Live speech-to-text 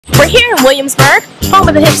We're here in Williamsburg, home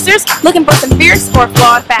of the hipsters, looking for some fierce or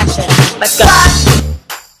flawed fashion. Let's go.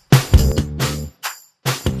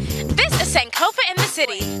 This is Sankofa in the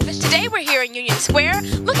City. Today we're here in Union Square,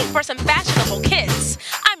 looking for some fashionable kids.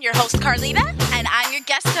 I'm your host, Carlita. And I'm your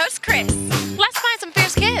guest host, Chris. Let's find some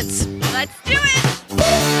fierce kids. Let's do it!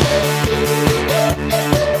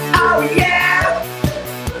 Oh, yeah!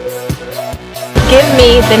 Give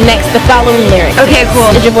me the following lyric. Okay,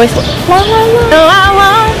 cool. Did your voice look? No, I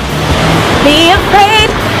won't be afraid.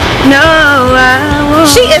 No, I won't.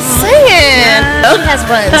 She is singing. She has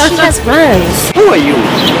runs. She has runs. Who are you?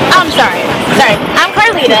 I'm sorry. I'm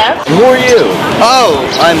Carlita. Who are you? Oh,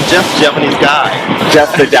 I'm just Japanese guy.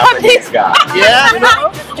 Just the Japanese guy. Yeah?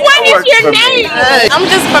 What is your name? Hey. I'm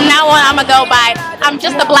just, from now on, I'm gonna go by, I'm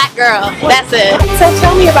just a black girl. That's it. So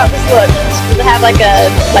tell me about this look. Does it have like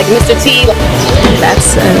Mr. T?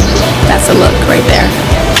 That's a look right there.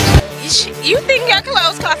 You think your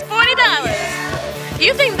clothes cost $40?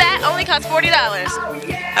 You think that only costs $40?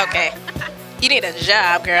 Okay. You need a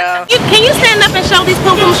job, girl. Can you stand up and show these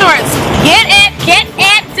pum shorts? Get it,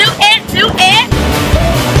 do it.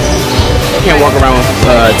 You can't walk around with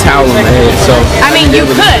a towel on my head, so... I mean, you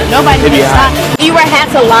could. Nobody can stop. Do you wear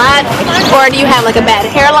hats a lot? Or do you have like a bad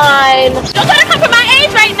hairline? Don't try to come for my age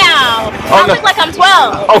right now. I look like I'm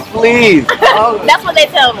 12. Oh, please. That's what they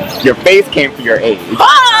tell me. Your face came for your age.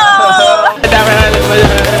 Oh!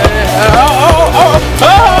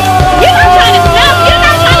 You're not trying to stop. You're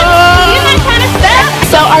not trying to stop.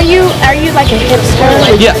 So are you like a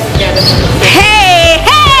hipster? Yeah. Hey!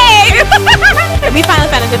 We finally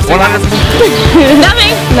found a hipster. 100%.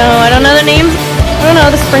 Nothing? No, I don't know the names. I don't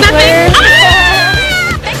know the sprinklers.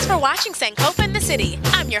 Thanks for watching Sankofa in the City.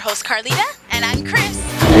 I'm your host, Carlita. And I'm Chris.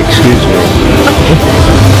 Excuse me.